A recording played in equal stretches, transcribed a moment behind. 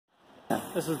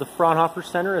This is the Fraunhofer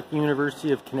Center at the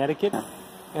University of Connecticut,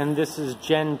 and this is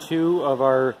Gen 2 of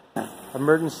our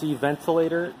emergency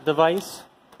ventilator device.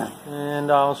 And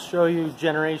I'll show you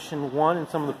Generation 1 and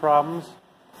some of the problems.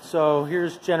 So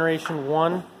here's Generation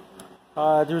 1.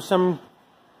 There's some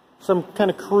kind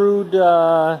of crude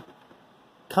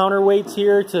counterweights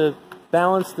here to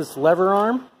balance this lever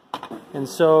arm. And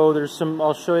so there's some,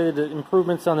 I'll show you the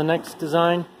improvements on the next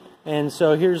design. And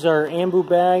so here's our ambu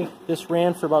bag. This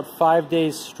ran for about 5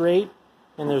 days straight,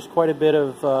 and there's quite a bit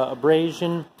of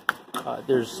abrasion.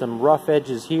 There's some rough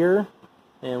edges here,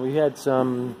 and we had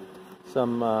some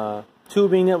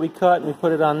tubing that we cut and we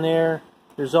put it on there.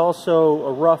 There's also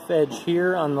a rough edge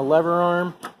here on the lever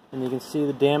arm, and you can see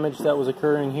the damage that was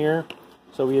occurring here.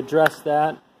 So we addressed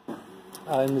that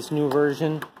in this new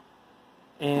version.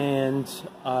 And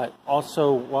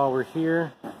also, while we're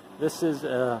here, this is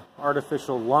an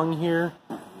artificial lung here.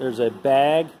 There's a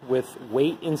bag with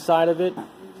weight inside of it.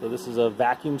 So this is a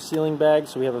vacuum sealing bag.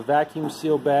 So we have a vacuum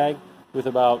seal bag with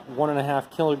about 1.5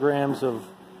 kilograms of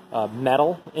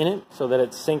metal in it so that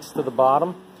it sinks to the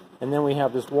bottom. And then we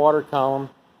have this water column.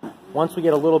 Once we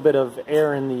get a little bit of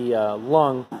air in the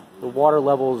lung, the water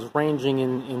level is ranging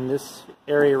in this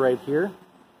area right here.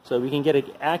 So we can get an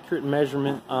accurate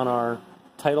measurement on our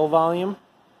tidal volume.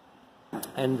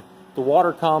 And the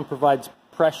water column provides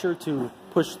pressure to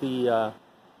push the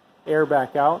air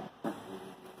back out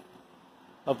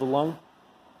of the lung.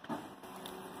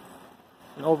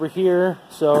 And over here,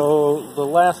 so the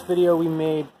last video we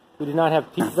made, we did not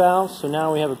have PEEP valves, so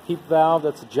now we have a PEEP valve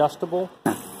that's adjustable,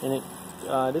 and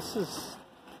this is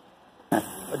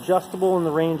adjustable in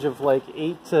the range of like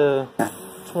 8 to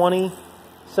 20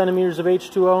 centimeters of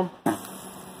H2O.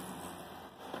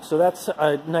 So that's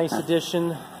a nice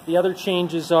addition. The other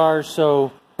changes are,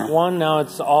 so one, now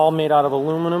it's all made out of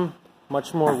aluminum,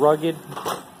 much more rugged.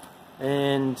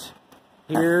 And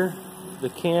here, the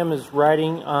cam is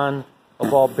riding on a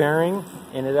ball bearing,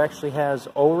 and it actually has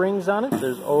O-rings on it.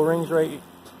 There's O-rings right,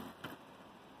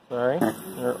 sorry,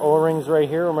 there are O-rings right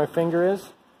here where my finger is.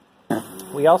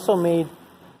 We also made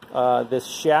this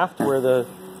shaft where the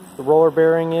roller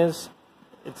bearing is.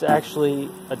 It's actually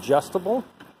adjustable.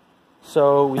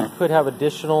 So we could have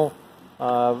additional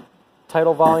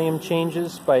tidal volume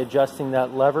changes by adjusting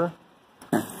that lever.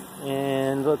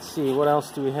 And let's see, what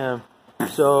else do we have?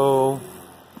 So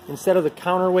instead of the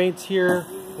counterweights here,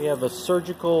 we have a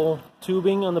surgical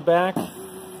tubing on the back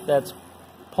that's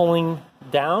pulling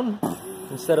down.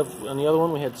 Instead of, on the other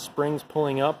one, we had springs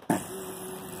pulling up.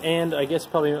 And I guess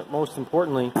probably most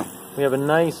importantly, we have a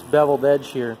nice beveled edge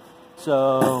here.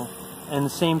 So, and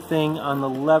the same thing on the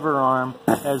lever arm,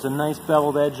 has a nice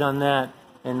beveled edge on that.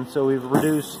 And so we've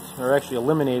reduced, or actually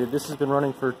eliminated, this has been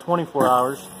running for 24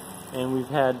 hours, and we've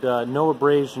had no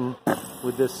abrasion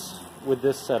with this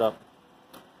setup.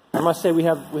 I must say we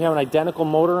have an identical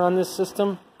motor on this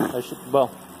system.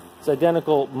 It's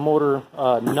identical motor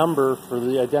number for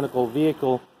the identical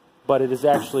vehicle, but it is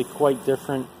actually quite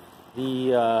different. We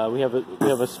have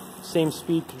a same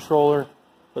speed controller,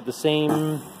 but the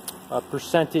same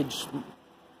percentage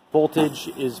voltage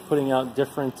is putting out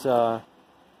different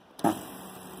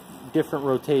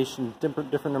rotation,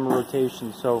 different number of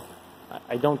rotations. So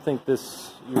I don't think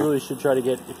this, you really should try to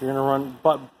get, if you're going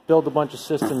to build a bunch of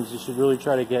systems, you should really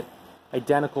try to get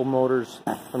identical motors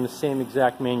from the same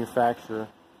exact manufacturer.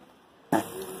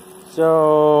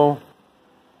 So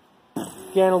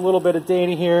again, a little bit of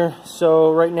data here.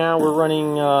 So right now we're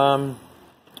running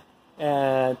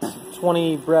at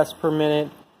 20 breaths per minute.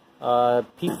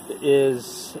 PEEP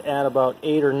is at about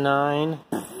 8 or 9.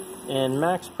 And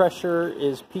max pressure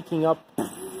is peaking up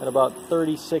at about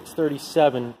 36,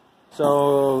 37.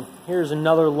 So here's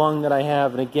another lung that I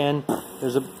have, and again,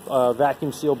 there's a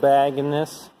vacuum seal bag in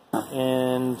this,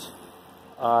 and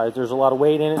there's a lot of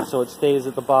weight in it, so it stays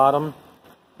at the bottom.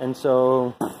 And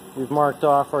so we've marked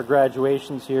off our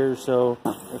graduations here, so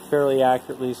fairly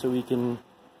accurately, so we can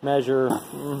measure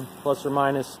plus or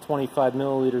minus 25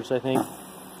 milliliters, I think,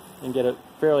 and get a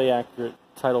fairly accurate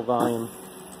tidal volume.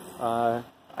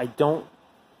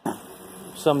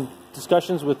 Some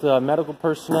discussions with medical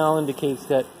personnel indicates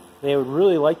that they would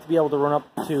really like to be able to run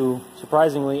up to,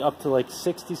 surprisingly, up to like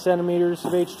 60 centimeters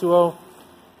of H2O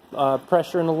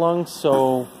pressure in the lungs.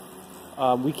 So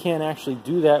we can't actually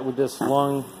do that with this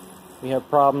lung. We have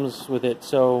problems with it.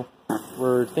 So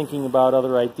we're thinking about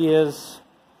other ideas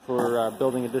for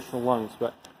building additional lungs.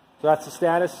 So that's the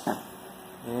status,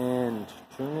 and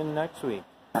tune in next week.